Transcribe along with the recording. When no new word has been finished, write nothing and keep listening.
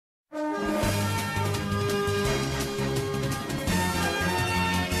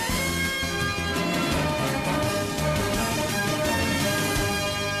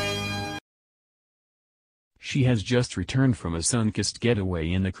She has just returned from a sun-kissed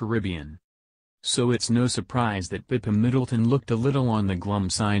getaway in the Caribbean. So it's no surprise that Pippa Middleton looked a little on the glum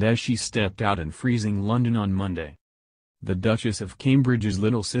side as she stepped out in freezing London on Monday. The Duchess of Cambridge's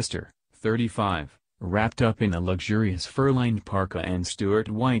little sister, 35, wrapped up in a luxurious fur-lined parka and Stuart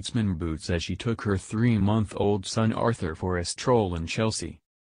Weitzman boots as she took her 3-month-old son Arthur for a stroll in Chelsea.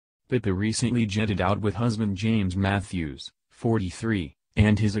 Pippa recently jetted out with husband James Matthews, 43,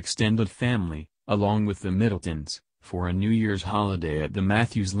 and his extended family, along with the Middletons, for a New Year's holiday at the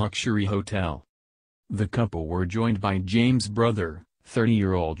Matthews Luxury Hotel. The couple were joined by James' brother,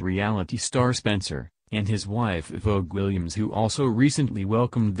 30-year-old reality star Spencer, and his wife Vogue Williams, who also recently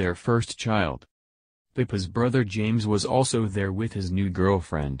welcomed their first child. Pippa's brother James was also there with his new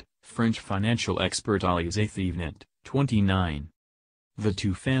girlfriend, French financial expert Alize Thievnet, 29. The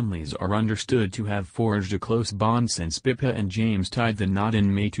two families are understood to have forged a close bond since Pippa and James tied the knot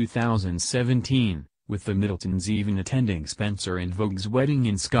in May 2017, with the Middletons even attending Spencer and Vogue's wedding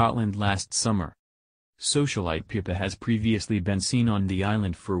in Scotland last summer. Socialite Pippa has previously been seen on the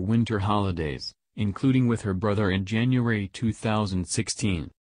island for winter holidays, including with her brother in January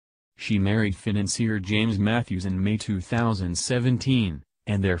 2016. She married financier James Matthews in May 2017,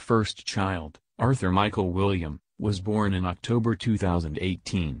 and their first child, Arthur Michael William, was born in October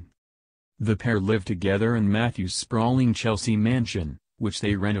 2018. The pair live together in Matthews' sprawling Chelsea mansion, which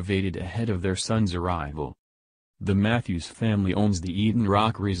they renovated ahead of their son's arrival. The Matthews family owns the Eden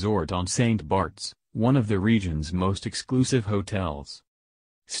Rock Resort on St. Bart's, one of the region's most exclusive hotels.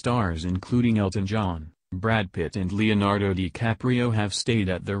 Stars including Elton John, Brad Pitt and Leonardo DiCaprio have stayed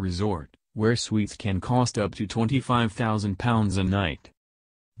at the resort, where suites can cost up to £25,000 a night.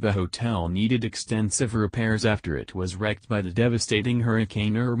 The hotel needed extensive repairs after it was wrecked by the devastating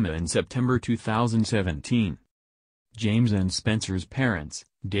Hurricane Irma in September 2017. James and Spencer's parents,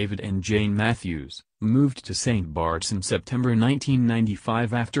 David and Jane Matthews, moved to St. Bart's in September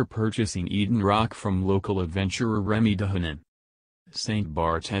 1995 after purchasing Eden Rock from local adventurer Remy Dahanan. St.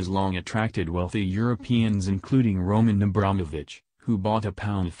 Bart's has long attracted wealthy Europeans including Roman Abramovich, who bought a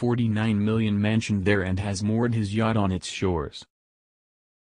 £49 million mansion there and has moored his yacht on its shores.